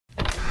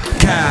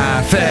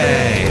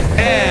Cafe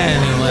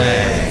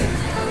anyway.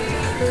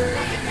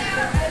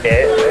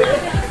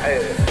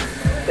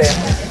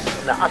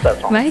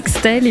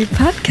 Mike's Daily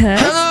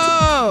Podcast.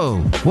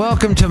 Hello!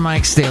 Welcome to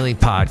Mike's Daily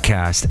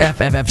Podcast,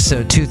 FF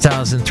episode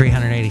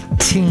 2318,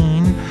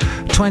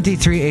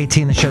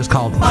 2318. The show's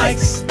called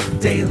Mike's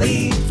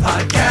Daily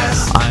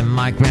Podcast. I'm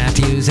Mike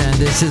Matthews, and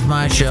this is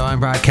my show. I'm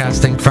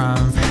broadcasting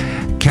from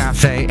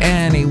Cafe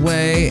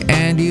Anyway,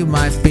 and you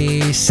might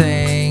be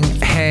saying,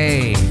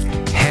 hey,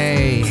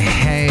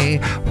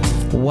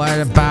 what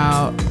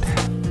about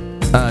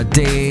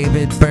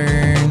David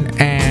Byrne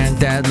and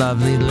that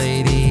lovely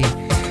lady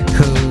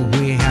who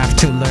we have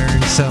to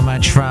learn so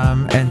much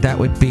from, and that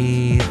would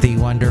be the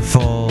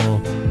wonderful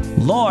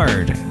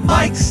Lord.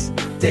 Mike's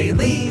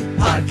Daily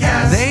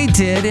Podcast. They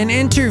did an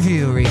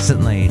interview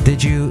recently.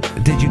 Did you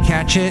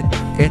catch it?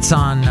 It's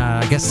on,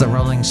 I guess, the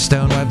Rolling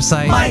Stone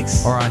website.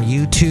 Mike's or on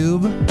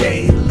YouTube.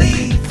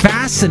 Daily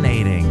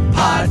Fascinating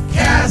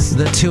Podcast.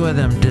 The two of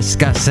them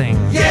discussing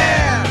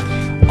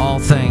all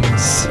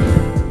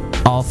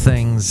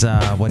things,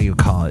 what do you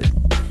call it?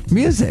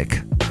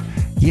 Music.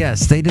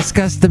 Yes, they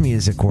discussed the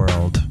music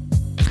world.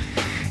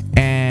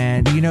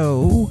 And you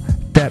know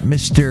that I'm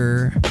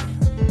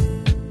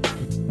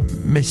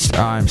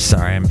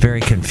sorry, I'm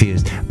very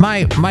confused.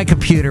 My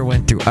computer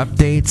went through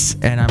updates,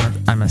 and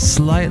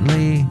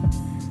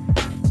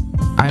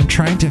I'm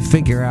trying to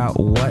figure out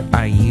what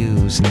I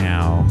use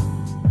now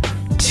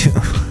to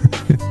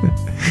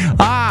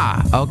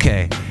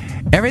okay.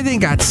 Everything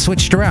got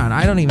switched around.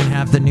 I don't even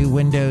have the new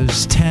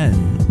Windows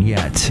 10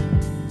 yet.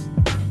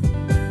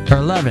 Or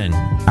 11.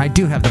 I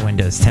do have the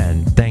Windows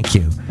 10. Thank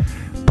you.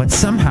 But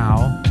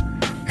somehow,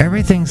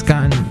 everything's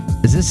gotten...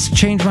 Does this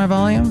change my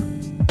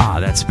volume?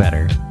 That's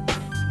better.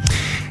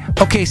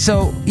 Okay,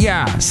 so,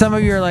 yeah. Some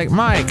of you are like,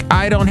 Mike,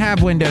 I don't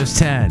have Windows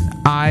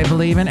 10. I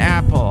believe in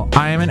Apple.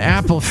 I am an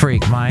Apple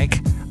freak, Mike.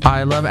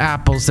 I love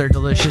apples. They're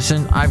delicious,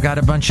 and I've got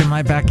a bunch in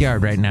my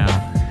backyard right now.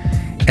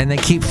 And they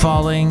keep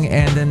falling,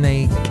 and then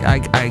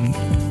I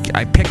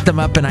pick them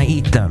up and I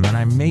eat them, and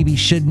I maybe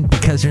shouldn't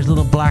because there's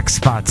little black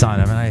spots on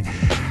them, and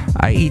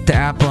I eat the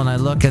apple and I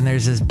look, and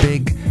there's this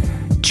big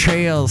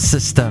trail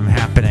system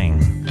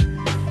happening,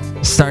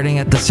 starting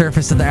at the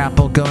surface of the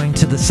apple, going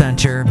to the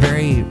center,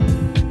 very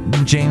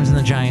James and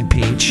the Giant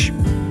Peach.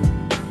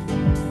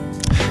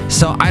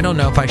 So I don't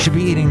know if I should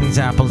be eating these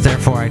apples,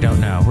 therefore I don't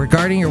know.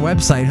 Regarding your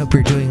website, hope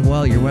you're doing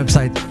well. Your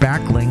website's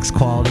backlinks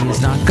quality is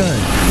not good.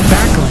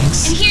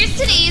 Backlinks. And here's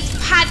today's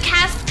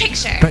podcast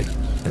picture. But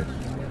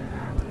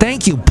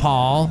thank you,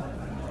 Paul.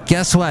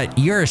 Guess what?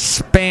 You're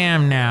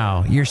spam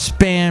now. You're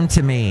spam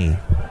to me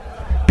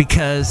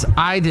because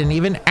I didn't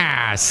even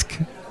ask.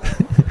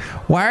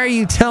 Why are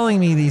you telling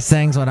me these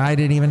things when I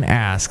didn't even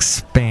ask?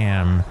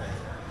 Spam.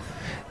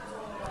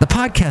 The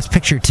podcast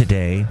picture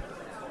today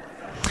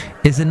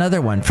is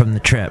another one from the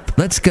trip.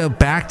 Let's go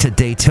back to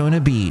Daytona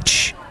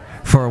Beach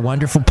for a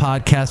wonderful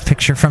podcast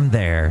picture from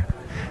there.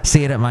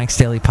 See it at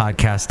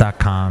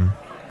mikesdailypodcast.com.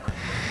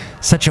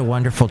 Such a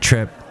wonderful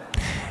trip.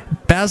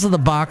 Basil the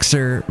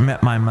Boxer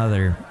met my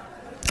mother,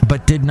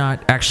 but did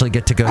not actually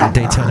get to go to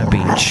Daytona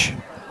Beach.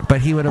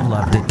 But he would have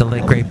loved it, the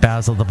late great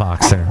Basil the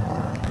Boxer.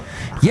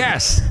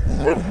 Yes,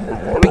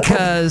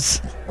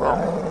 because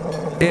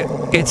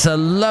it's a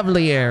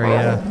lovely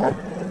area.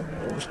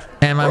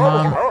 And my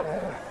mom...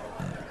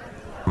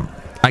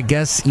 I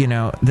guess, you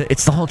know,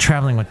 it's the whole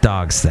traveling with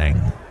dogs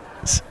thing.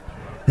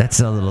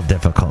 That's a little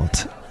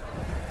difficult.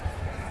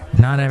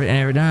 Not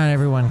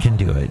everyone can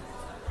do it.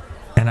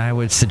 And I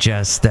would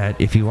suggest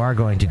that if you are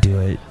going to do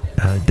it,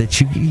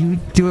 that you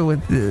do it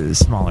with the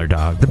smaller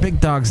dog. The big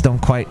dogs don't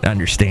quite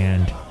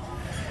understand.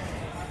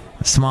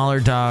 Smaller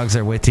dogs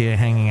are with you,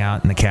 hanging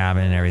out in the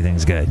cabin, and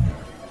everything's good.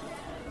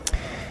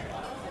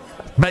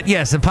 But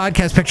yes, a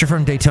podcast picture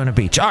from Daytona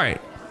Beach. All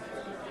right.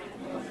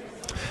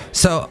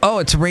 So,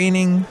 it's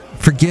raining.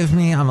 Forgive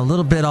me, I'm a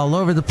little bit all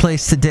over the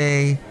place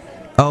today.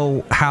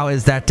 Oh, how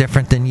is that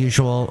different than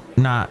usual?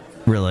 Not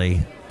really.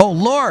 Oh,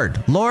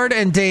 Lord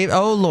and Dave.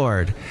 Oh,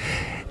 Lord.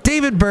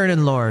 David Byrne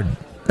and Lord.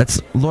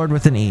 That's Lord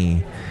with an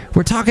E.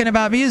 We're talking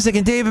about music,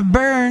 and David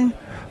Byrne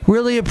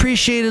really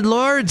appreciated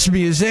Lord's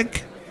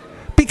music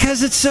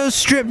because it's so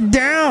stripped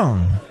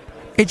down.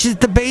 It's just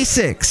the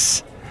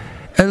basics.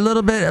 A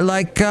little bit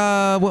like,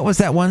 what was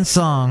that one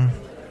song?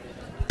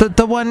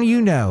 The one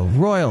you know,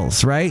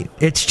 Royals, right?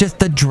 It's just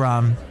the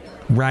drum,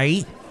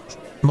 right?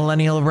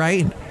 Millennial,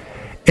 right?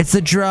 It's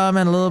the drum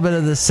and a little bit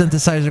of the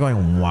synthesizer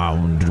going wow,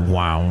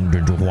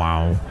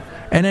 wow.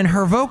 And then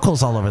her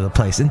vocals all over the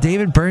place. And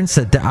David Byrne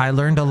said that I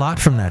learned a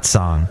lot from that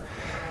song.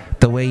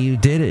 The way you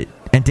did it.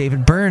 And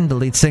David Byrne, the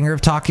lead singer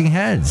of Talking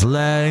Heads.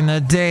 Letting the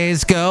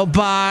days go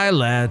by,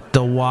 let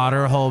the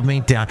water hold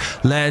me down.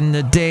 Letting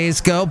the days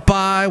go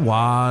by,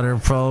 water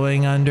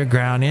flowing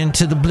underground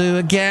into the blue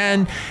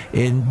again.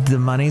 The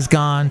money's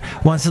gone.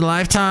 Once in a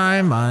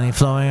lifetime, money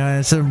flowing.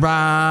 It's a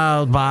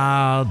wild,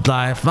 wild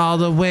life. All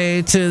the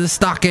way to the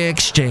stock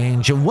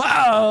exchange.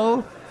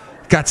 Whoa!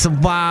 Got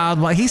some wild...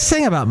 He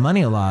sang about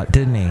money a lot,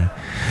 didn't he?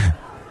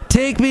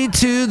 Take me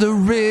to the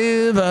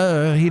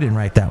river. He didn't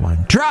write that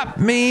one. Drop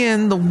me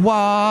in the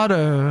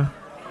water.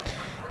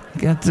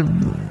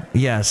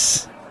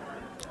 Yes.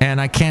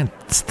 And I can't.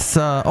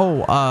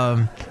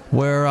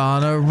 We're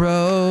on a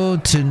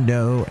road to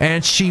know.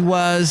 And she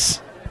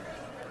was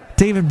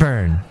David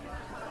Byrne.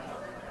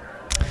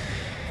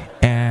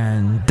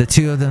 And the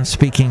two of them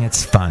speaking,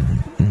 it's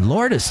fun. And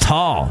Lord is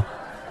tall.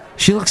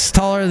 She looks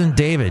taller than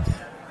David.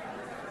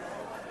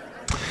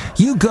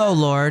 You go,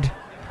 Lord.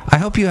 I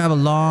hope you have a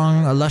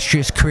long,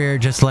 illustrious career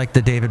just like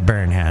the David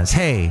Byrne has.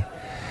 Hey,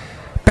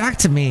 back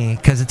to me,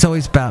 because it's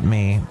always about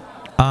me.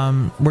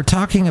 We're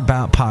talking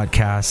about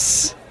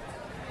podcasts.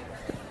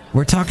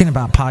 We're talking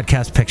about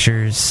podcast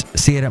pictures.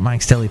 See it at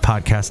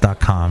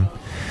mikesdailypodcast.com.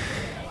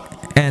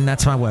 And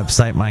that's my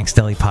website,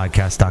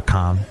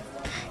 mikesdailypodcast.com.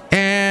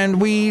 And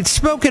we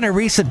spoke in a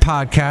recent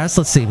podcast.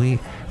 Let's see, we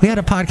had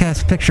a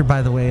podcast picture,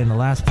 by the way, in the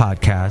last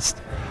podcast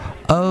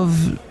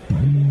of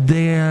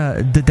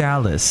the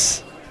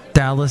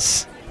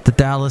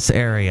Dallas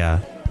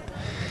area.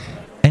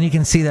 And you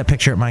can see that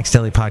picture at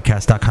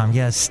mikesdailypodcast.com.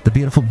 Yes, the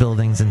beautiful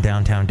buildings in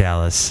downtown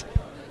Dallas.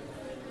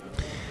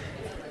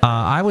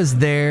 I was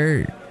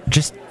there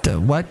just,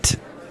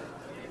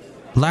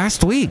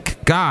 last week.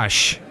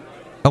 Gosh,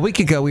 a week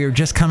ago we were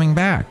just coming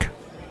back.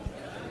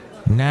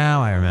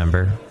 Now I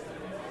remember.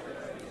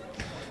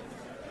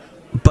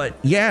 But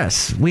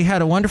yes, we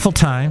had a wonderful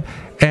time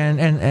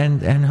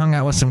and hung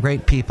out with some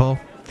great people.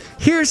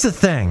 Here's the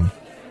thing.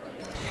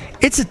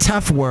 It's a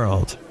tough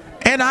world.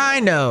 And I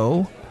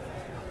know,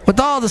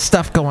 with all the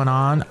stuff going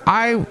on,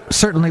 I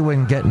certainly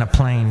wouldn't get in a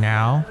plane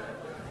now.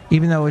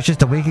 Even though it was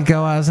just a week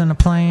ago I was in a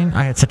plane.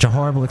 I had such a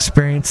horrible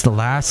experience. The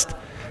last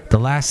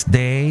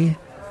day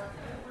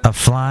of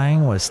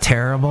flying was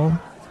terrible.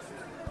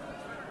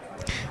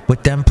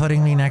 With them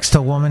putting me next to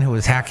a woman who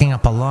was hacking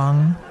up a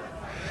lung.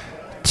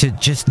 To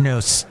just no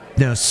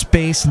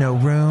space, no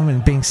room,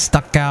 and being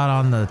stuck out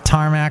on the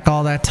tarmac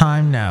all that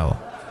time. No,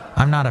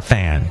 I'm not a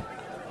fan.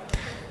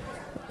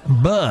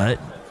 But,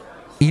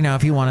 you know,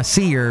 if you want to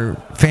see your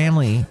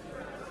family,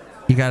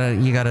 you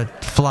gotta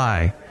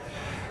fly.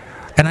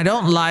 And I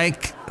don't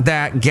like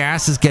that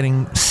gas is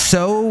getting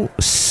so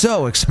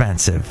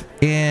expensive.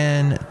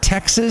 In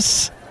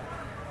Texas,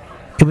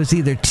 it was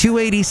either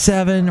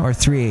 $2.87 or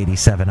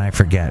 $3.87, I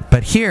forget.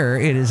 But here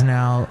it is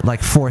now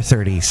like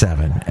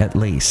 $4.37 at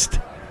least.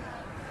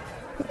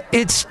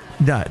 It's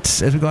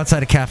nuts. As we go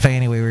outside a cafe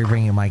anyway, we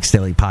bring you Mike's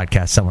Daily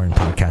Podcast somewhere in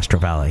Podcastro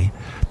Valley.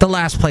 The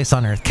last place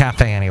on earth,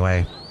 cafe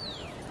anyway.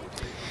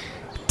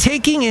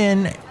 Taking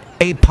in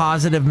a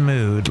positive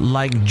mood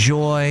like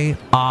joy,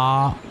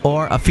 awe,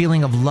 or a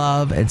feeling of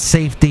love and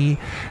safety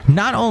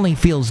not only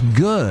feels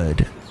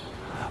good,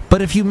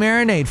 but if you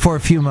marinate for a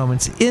few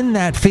moments in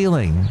that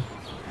feeling,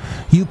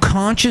 you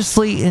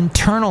consciously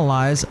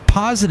internalize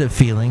positive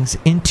feelings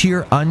into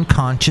your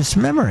unconscious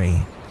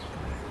memory,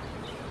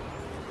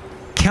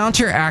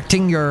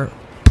 counteracting your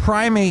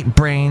primate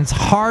brain's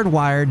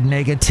hardwired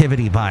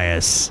negativity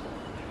bias.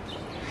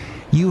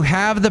 You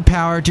have the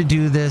power to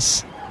do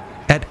this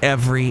at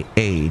every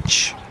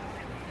age.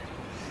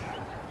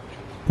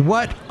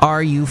 What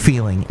are you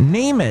feeling?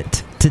 Name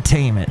it to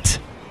tame it.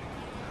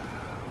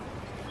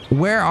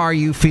 Where are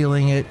you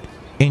feeling it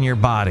in your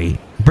body?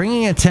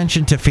 Bringing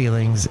attention to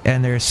feelings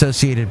and their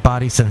associated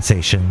body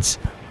sensations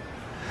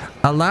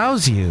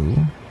allows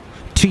you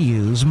to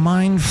use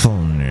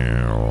mindfulness.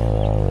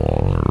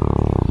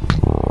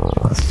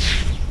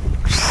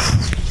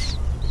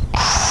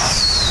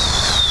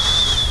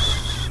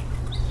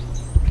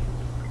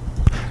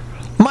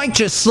 Mike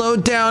just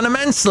slowed down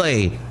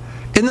immensely.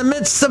 In the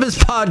midst of his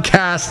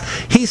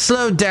podcast, he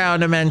slowed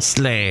down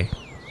immensely.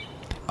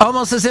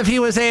 Almost as if he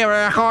was a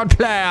record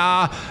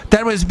player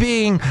that was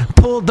being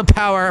pulled the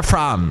power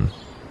from.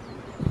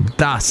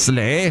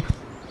 Thusly.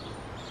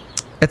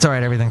 It's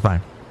alright, everything's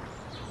fine.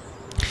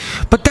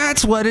 But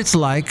that's what it's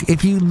like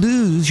if you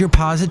lose your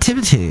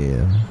positivity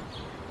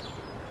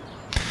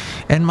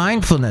and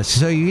mindfulness.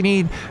 So you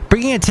need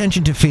bringing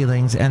attention to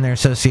feelings and their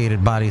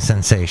associated body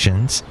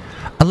sensations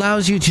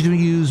allows you to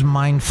use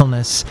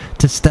mindfulness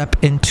to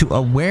step into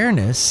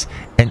awareness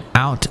and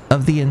out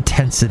of the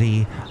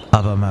intensity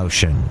of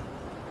emotion.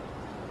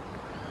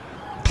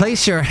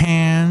 Place your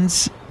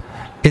hands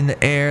in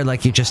the air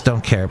like you just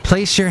don't care.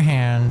 Place your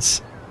hands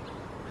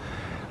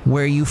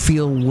where you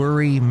feel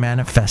worry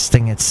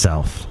manifesting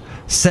itself.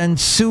 Send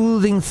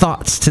soothing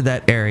thoughts to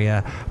that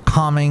area,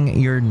 calming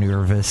your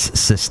nervous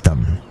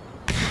system.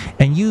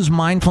 And use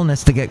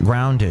mindfulness to get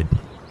grounded.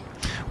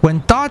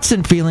 When thoughts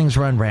and feelings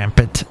run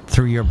rampant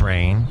through your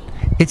brain,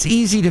 it's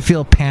easy to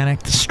feel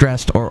panicked,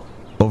 stressed, or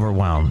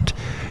overwhelmed.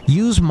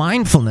 Use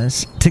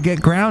mindfulness to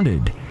get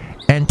grounded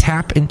and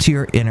tap into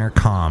your inner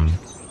calm.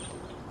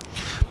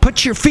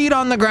 Put your feet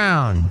on the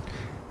ground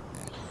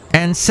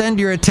and send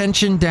your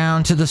attention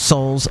down to the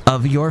soles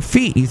of your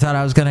feet. You thought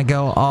I was going to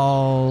go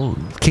all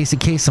Casey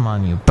Kasem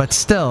on you, but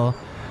still,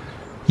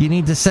 you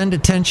need to send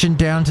attention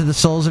down to the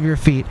soles of your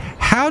feet.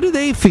 How do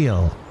they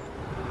feel?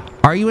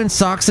 Are you in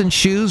socks and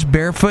shoes,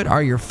 barefoot?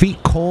 Are your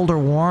feet cold or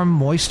warm,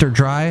 moist or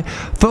dry?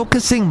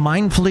 Focusing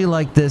mindfully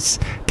like this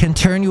can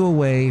turn you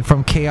away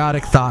from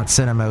chaotic thoughts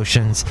and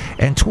emotions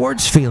and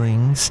towards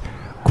feelings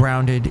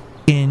grounded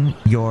in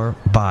your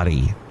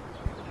body.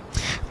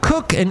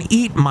 Cook and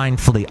eat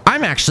mindfully.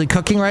 I'm actually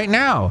cooking right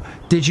now.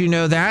 Did you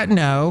know that?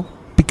 No,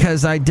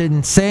 because I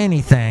didn't say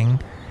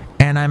anything,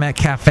 and I'm at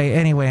cafe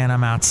anyway, and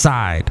I'm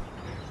outside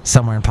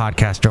somewhere in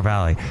Podcastro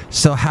Valley.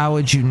 So how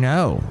would you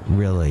know,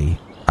 really,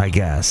 I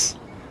guess?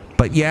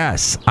 But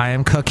yes, I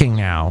am cooking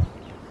now,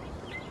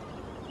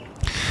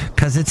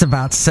 because it's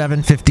about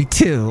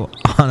 7:52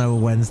 on a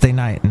Wednesday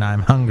night, and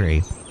I'm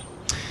hungry.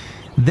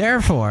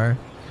 Therefore,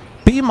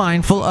 be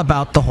mindful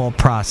about the whole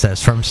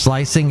process, from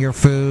slicing your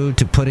food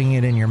to putting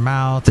it in your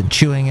mouth and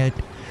chewing it.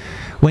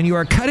 When you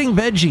are cutting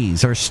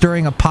veggies or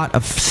stirring a pot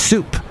of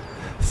soup,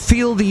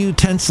 feel the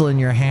utensil in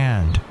your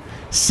hand.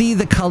 See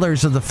the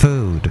colors of the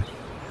food.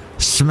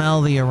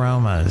 Smell the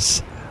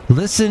aromas.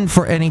 Listen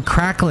for any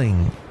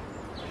crackling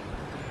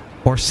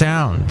or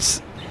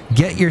sounds.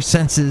 Get your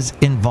senses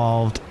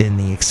involved in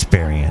the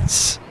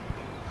experience.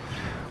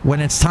 When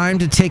it's time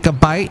to take a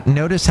bite,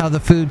 notice how the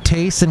food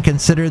tastes and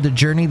consider the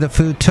journey the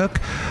food took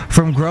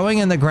from growing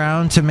in the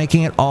ground to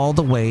making it all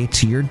the way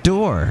to your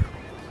door.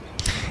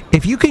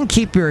 If you can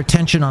keep your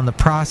attention on the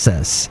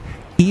process,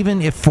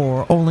 even if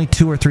for only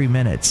 2 or 3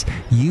 minutes,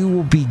 you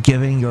will be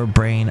giving your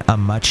brain a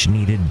much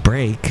needed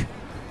break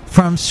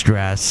from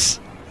stress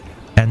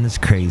and this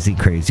crazy,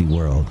 crazy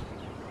world.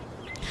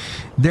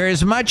 There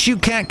is much you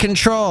can't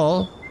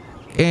control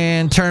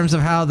in terms of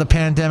how the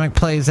pandemic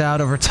plays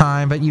out over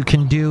time, but you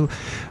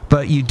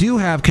do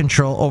have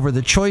control over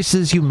the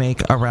choices you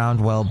make around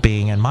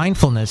well-being and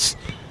mindfulness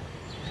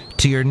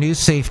to your new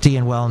safety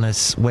and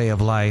wellness way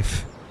of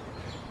life.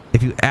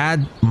 If you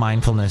add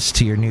mindfulness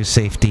to your new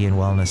safety and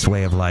wellness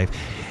way of life,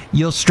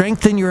 you'll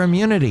strengthen your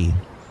immunity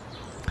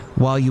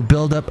while you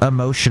build up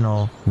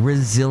emotional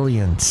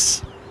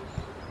resilience.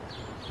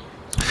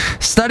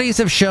 Studies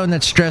have shown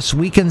that stress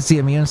weakens the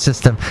immune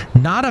system,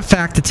 not a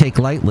fact to take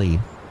lightly.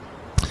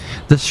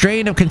 The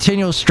strain of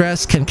continual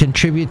stress can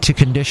contribute to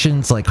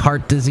conditions like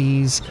heart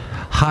disease,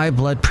 high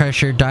blood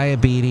pressure,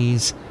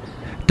 diabetes,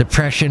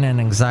 depression,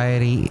 and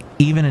anxiety,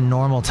 even in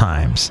normal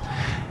times.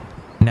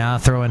 Now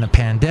throw in a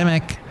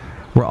pandemic.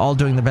 We're all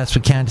doing the best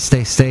we can to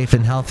stay safe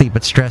and healthy,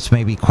 but stress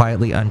may be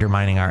quietly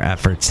undermining our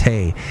efforts.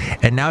 Hey,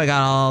 and now we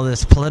got all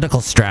this political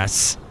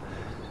stress.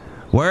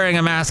 Wearing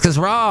a mask is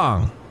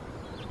wrong.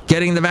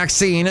 Getting the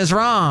vaccine is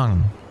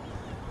wrong.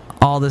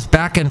 All this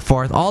back and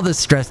forth, all this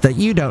stress that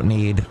you don't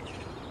need.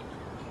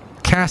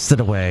 Cast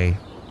it away.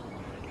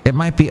 It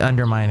might be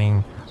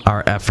undermining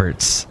our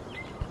efforts.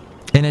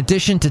 In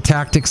addition to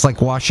tactics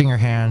like washing your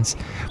hands,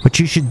 which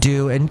you should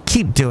do and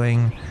keep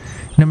doing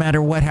no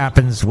matter what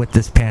happens with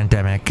this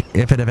pandemic,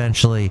 if it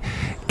eventually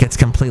gets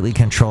completely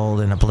controlled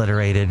and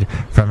obliterated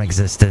from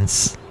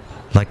existence,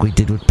 like we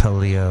did with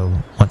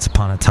polio once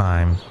upon a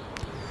time.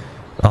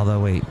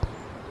 Although, wait,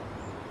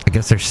 I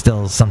guess there's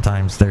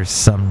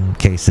some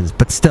cases,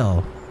 but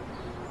still,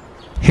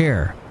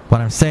 here,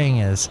 what I'm saying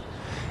is,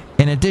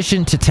 in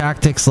addition to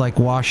tactics like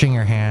washing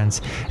your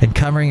hands and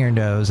covering your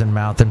nose and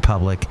mouth in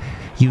public,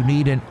 you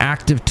need an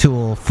active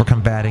tool for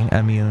combating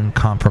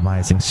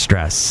immune-compromising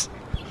stress.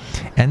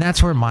 And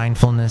that's where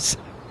mindfulness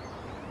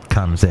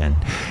comes in.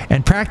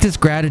 And practice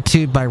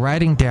gratitude by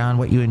writing down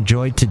what you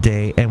enjoyed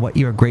today and what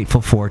you are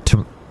grateful for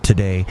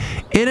today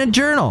in a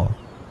journal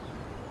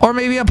or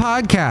maybe a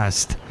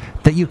podcast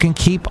that you can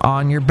keep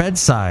on your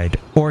bedside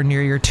or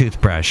near your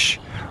toothbrush.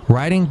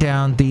 Writing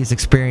down these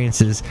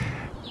experiences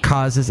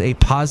causes a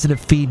positive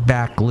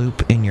feedback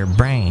loop in your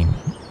brain.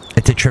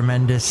 It's a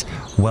tremendous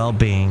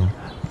well-being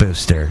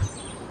booster.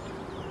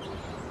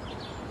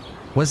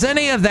 Was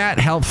any of that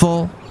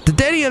helpful? Did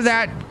any of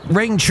that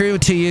ring true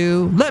to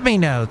you? Let me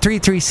know.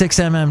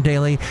 336MM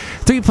Daily.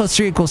 3 +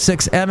 3 =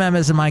 6. MM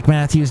as in Mike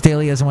Matthews.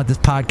 Daily as in what this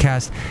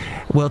podcast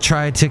will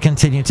try to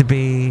continue to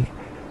be.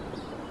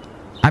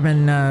 I've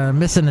been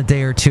missing a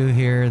day or two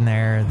here and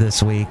there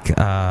this week.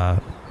 I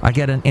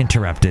get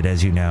interrupted,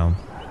 as you know.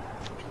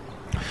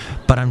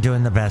 But I'm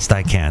doing the best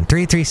I can.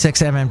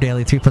 336MM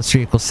Daily. 3 +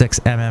 3 = 6.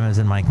 MM as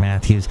in Mike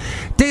Matthews.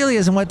 Daily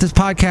as in what this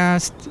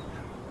podcast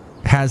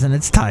has in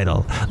its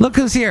title. Look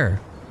who's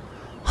here.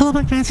 Hello,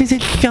 Mike Matthews.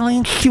 It's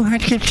Chely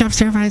Shoehart, gift shop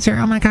supervisor.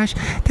 Oh my gosh,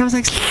 that was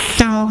like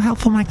so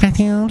helpful, Mike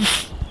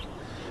Matthews.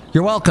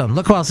 You're welcome.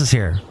 Look who else is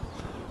here.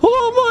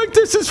 Hello, Mike.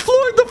 This is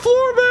Floyd the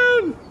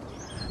Floorman.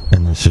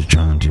 And this is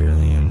John Deere,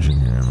 the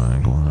engineer.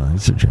 Mike, what I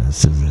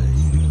suggest is that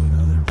you do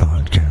another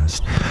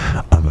podcast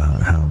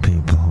about how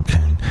people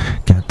can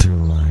get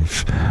through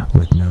life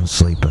with no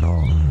sleep at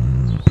all.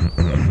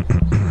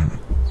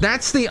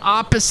 That's the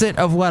opposite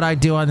of what I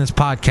do on this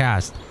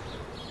podcast.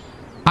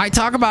 I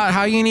talk about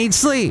how you need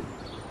sleep.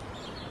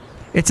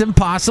 It's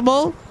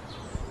impossible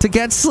to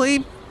get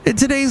sleep in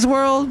today's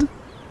world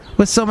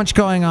with so much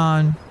going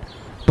on,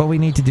 but we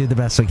need to do the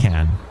best we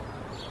can.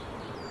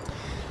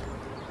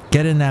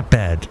 Get in that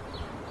bed,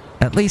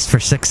 at least for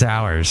 6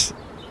 hours.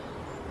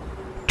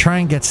 Try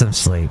and get some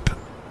sleep.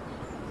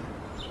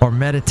 or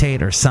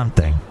meditate or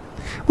something.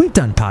 We've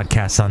done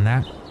podcasts on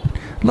that.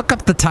 Look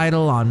up the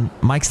title on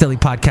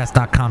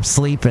mikesdailypodcast.com,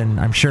 sleep, and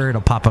I'm sure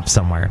it'll pop up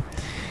somewhere.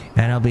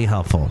 And it'll be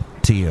helpful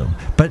to you.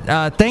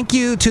 But thank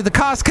you to the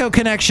Costco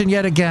Connection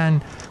yet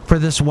again for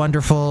this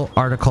wonderful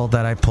article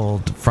that I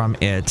pulled from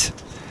it.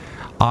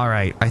 All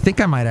right. I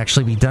think I might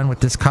actually be done with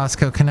this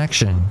Costco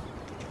Connection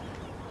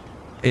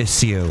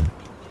issue,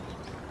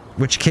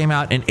 which came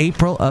out in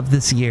April of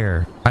this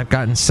year. I've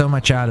gotten so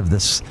much out of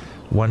this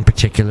one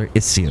particular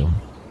issue.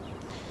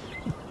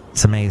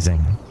 It's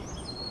amazing.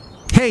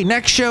 Hey,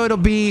 next show it'll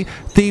be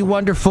the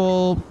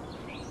wonderful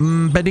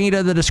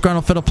Benita, the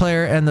Disgruntled Fiddle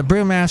Player, and the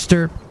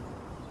Brewmaster.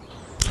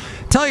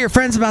 Tell your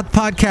friends about the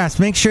podcast.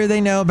 Make sure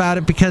they know about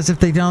it, because if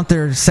they don't,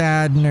 they're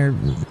sad and they're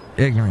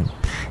ignorant.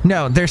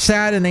 No, they're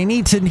sad and they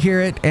need to hear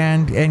it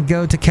and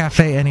go to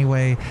Cafe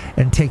anyway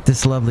and take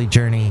this lovely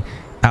journey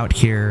out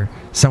here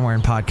somewhere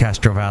in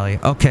Podcastro Valley.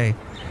 Okay,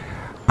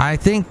 I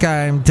think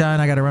I'm done.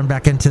 I got to run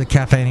back into the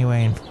cafe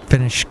anyway and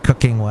finish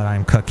cooking what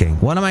I'm cooking.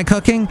 What am I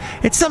cooking?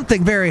 It's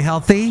something very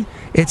healthy.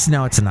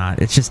 No, it's not.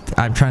 It's just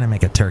I'm trying to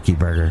make a turkey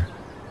burger.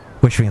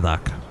 Wish me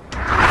luck.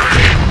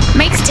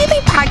 Mike's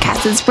Daily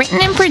Podcast is written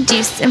and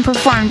produced and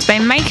performed by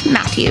Mike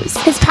Matthews.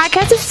 His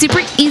podcast is super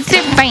easy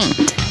to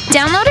find.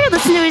 Download or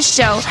listen to his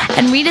show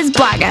and read his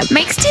blog at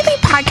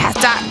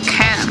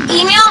mikesdailypodcast.com.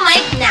 Email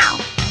Mike now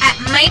at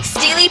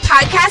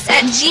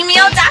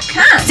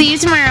mikesdailypodcast@gmail.com. See you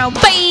tomorrow.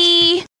 Bye!